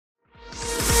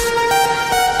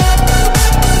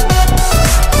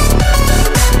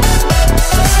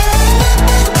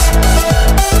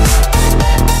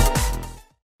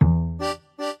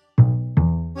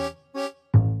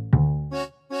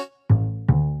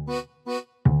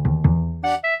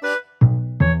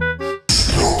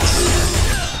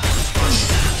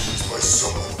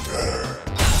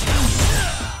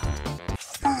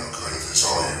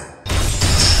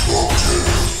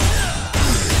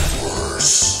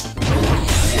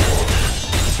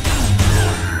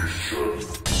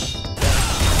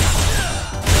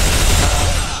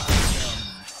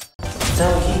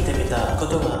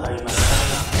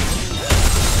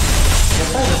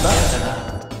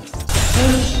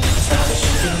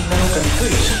と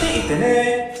一緒にいて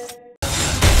ね。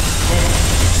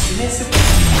記念する。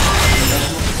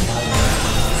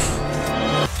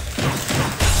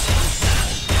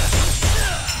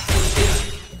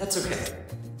That's okay.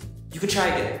 You can try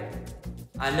again.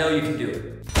 I know you can do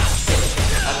it.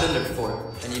 I've been there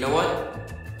before, and you know what?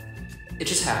 It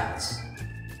just happens.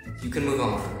 You can move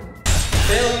on from it.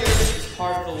 Failure is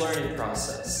part of the learning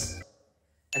process,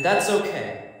 and that's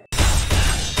okay.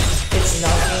 It's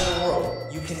not the end of the world.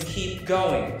 You can keep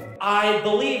going. I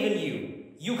believe in you.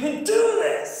 You can do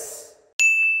this!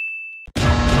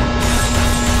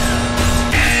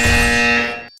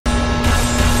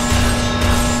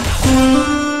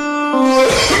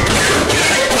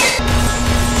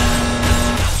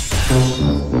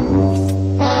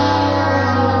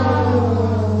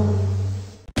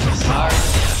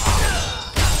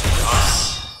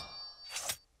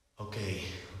 Okay,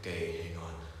 hang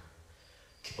on.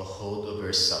 Keep a hold of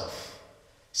yourself.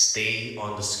 Stay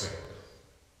on the script.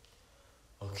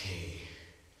 Okay,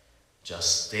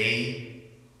 just stay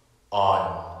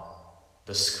on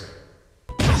the script.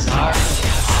 Mistakes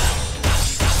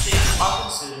are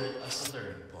considered as a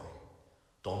learning point.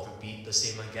 Don't repeat the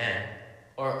same again,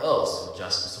 or else you'll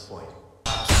just disappoint.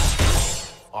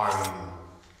 Are you?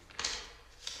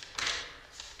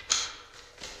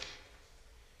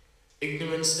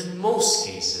 Ignorance in most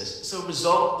cases is a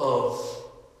result of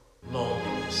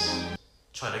loneliness.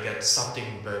 Try to get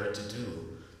something better to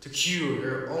do to cure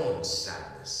your own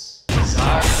sadness.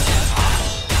 Desire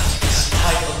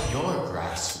despite of your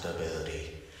grasp of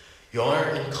ability, your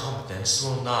incompetence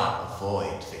will not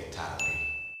avoid fatality.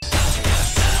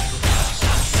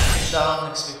 Break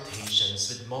down expectations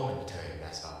with momentary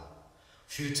mess up.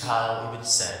 Futile even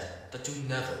said that you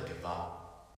never give up.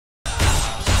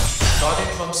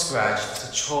 Starting from scratch is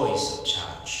a choice of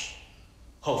challenge.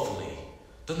 Hopefully,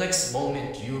 the next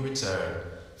moment you return,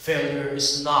 failure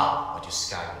is not what you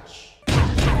scavenge.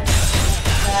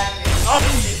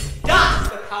 This is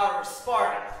not the power of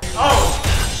Sparta.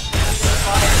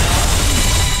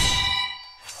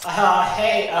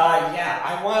 Yeah,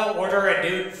 I want to order a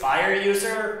new fire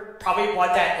user. Probably one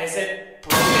that isn't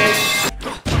broken.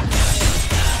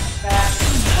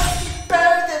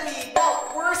 Better than me,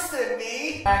 not worse than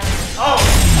me.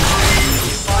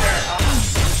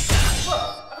 Look,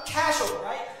 I'm casual,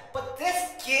 right? But this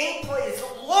gameplay is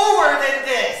lower than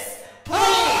this.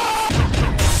 Please.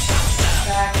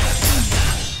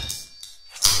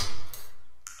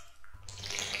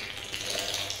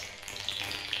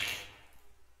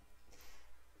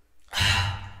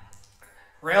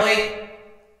 Really?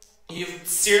 You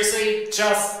seriously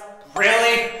just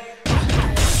really?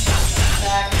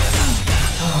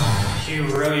 You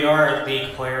really are a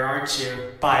league player, aren't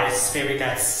you? By spamming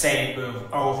that same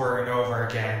move over and over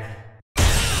again.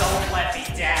 Don't let me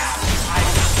down. I'm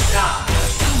not.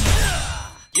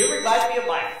 You remind me of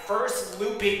my first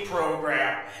looping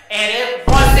program, and it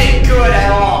wasn't good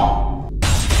at all. I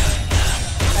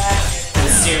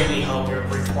sincerely hope your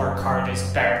report card is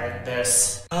better than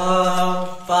this.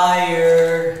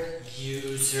 Fire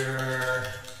user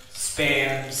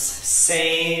spams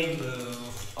same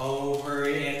move over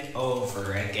and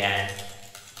over again.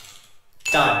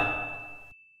 Done.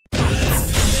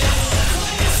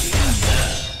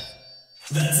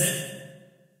 That's it.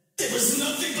 It was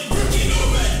nothing but rookie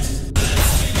movement.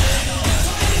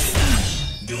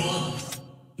 Go on.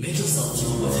 Make yourself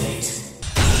full with hate.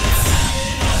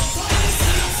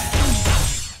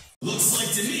 Looks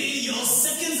like to me your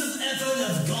seconds of effort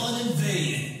have gone in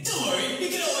vain. Don't worry, you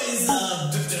can always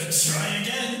try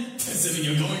again, assuming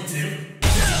you're going to.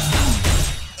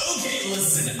 Okay,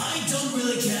 listen, I don't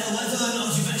really care whether or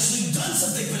not you've actually done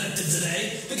something productive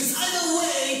today, because either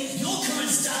way, your current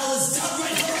style is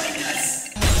downright horrendous.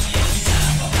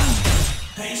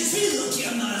 Hey, just be lucky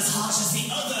I'm not as harsh as the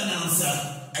other announcer.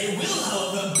 I will,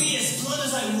 however, be as blunt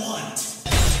as I want.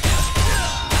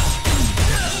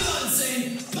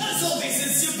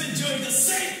 You've been doing the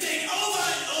same thing over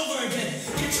and over again.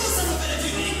 You kill some of it if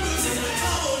you need moves into the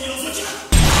combo and you'll switch up.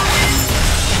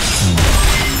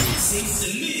 Seems to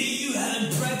me you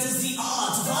haven't practiced the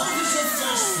art of artificial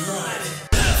flesh blood.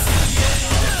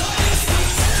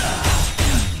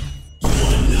 You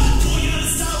are not going out of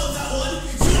style with that one.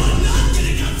 You are not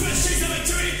getting out fresh chase of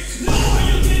victory. Nor are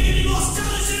you getting any more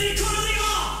stylish than you currently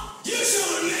are. You should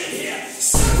remain here,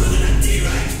 stuck within a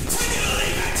D-rank. Take it or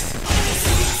leave it.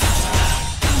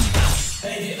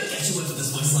 Hey, did I get you with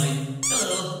this voiceline?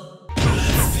 Hello.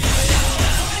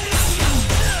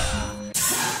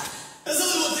 There's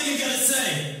only one thing you gotta say.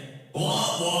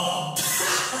 Wah wah.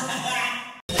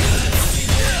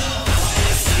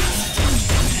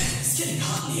 It's getting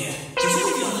hot in here. Did you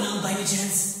leave the oven on by any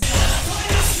chance?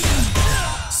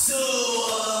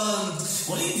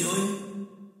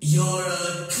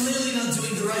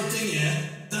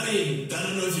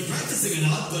 practicing or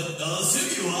not, but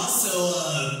soon you are,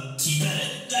 so keep at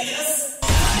it, I guess.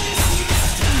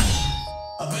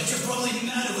 I bet you're probably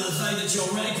mad over the fact that your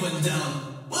rank went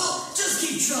down. Well, just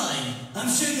keep trying. I'm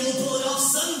sure you'll pull it off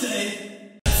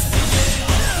someday.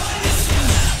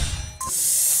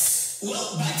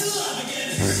 Well, back to the lab again.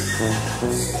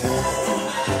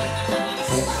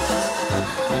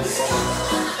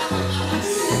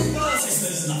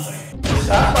 There's nothing. Is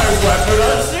that my weapon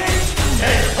unseen?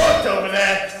 Stay hooked over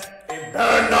there. It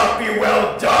better not be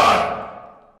well done.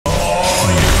 Oh,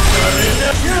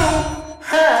 you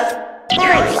had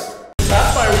first. Is that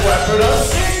my weapon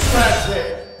unseen? That's it.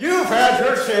 You've had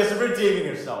your chance of redeeming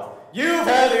yourself. You've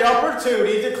had the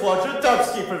opportunity to clutch a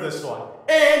dubski for this one.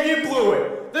 And you blew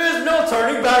it. There's no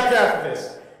turning back after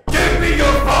this. Give me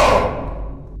your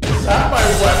phone! Is that my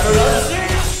weapon unseen?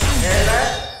 Hear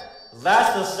that?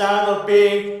 That's the sound of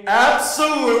being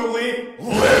absolutely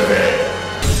livid.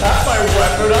 Is that my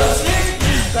weapon unseen?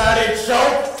 Is that a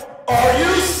joke? Are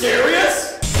you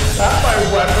serious? Is that my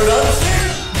weapon unseen?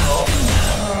 No.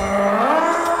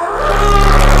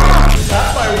 Is that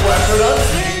my weapon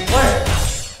unseen? Wait.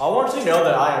 I want you to know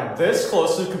that I am this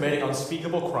close to committing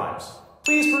unspeakable crimes.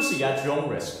 Please proceed at your own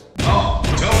risk. Oh,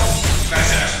 dope.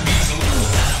 That's actually me, so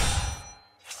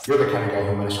You're the kind of guy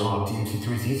who managed to unlock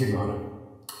DMC3's easy mode.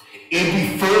 In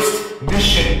the first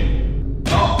mission!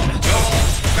 Oh, dope.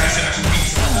 That's actually me,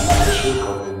 so I'm not the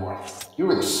sugarcoat anymore. You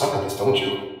really suck at this, don't you?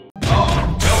 Oh,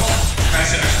 dope.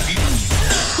 That's actually me.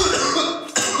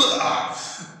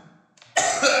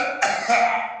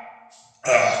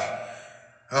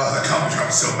 Oh, the combo drop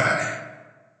is so bad.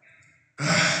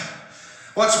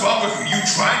 What's wrong with you? You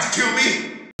trying to kill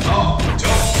me? Oh,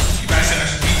 don't. You guys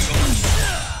actually need something.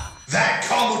 That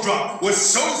combo drop was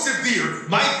so severe,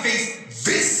 my face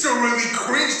viscerally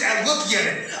cringed at looking at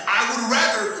it. I would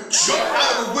rather jump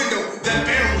out of a window than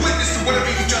bear witness to whatever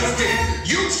you just did.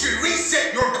 You should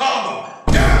reset your combo.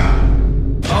 Now.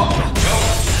 Oh, don't.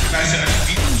 You guys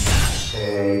actually need.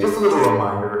 Hey, just a little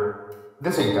reminder.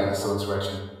 This ain't dinosaur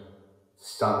insurrection.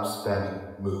 Stop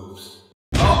spamming moves.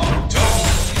 Oh, don't.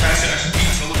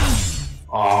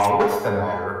 Aw, what's the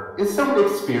matter? Is someone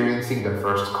experiencing the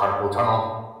first carpal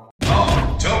tunnel?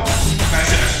 Oh, dope.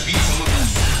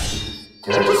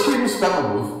 Did I just hear you spell a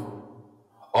move?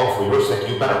 Oh, for your sake,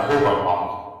 you better hold on, Mom.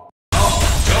 Oh,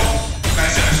 dope.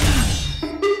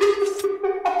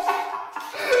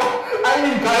 I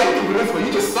didn't buy anything for this one,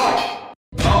 you just suck.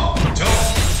 Oh, dope.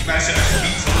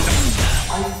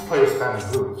 Ice players spamming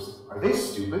moves. Are they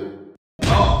stupid?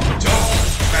 Oh, dope.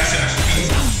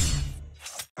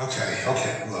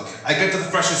 Okay, look. I get that the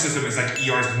fresher system is like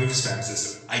ER's move spam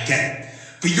system. I get it.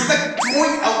 But you're like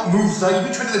throwing out moves without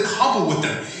even trying to combo with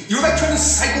them. You're like trying to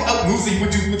cycle out moves that you would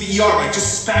do with the ER, like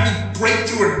just spamming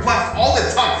breakthrough and blast all the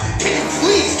time. Can you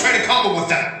please try to combo with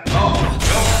that? Oh,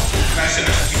 no.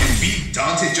 You can beat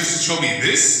Dante just to show me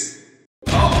this?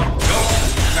 Oh, no.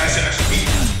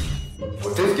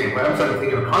 With this gameplay, I'm starting to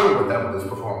think of combo with them with this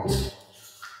performance.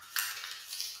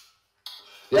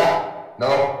 Yeah,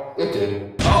 no, it did.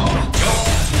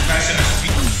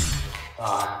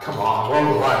 Come on, where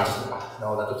are the lines?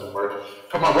 No, that doesn't work.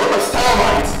 Come on, where are my style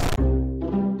lines?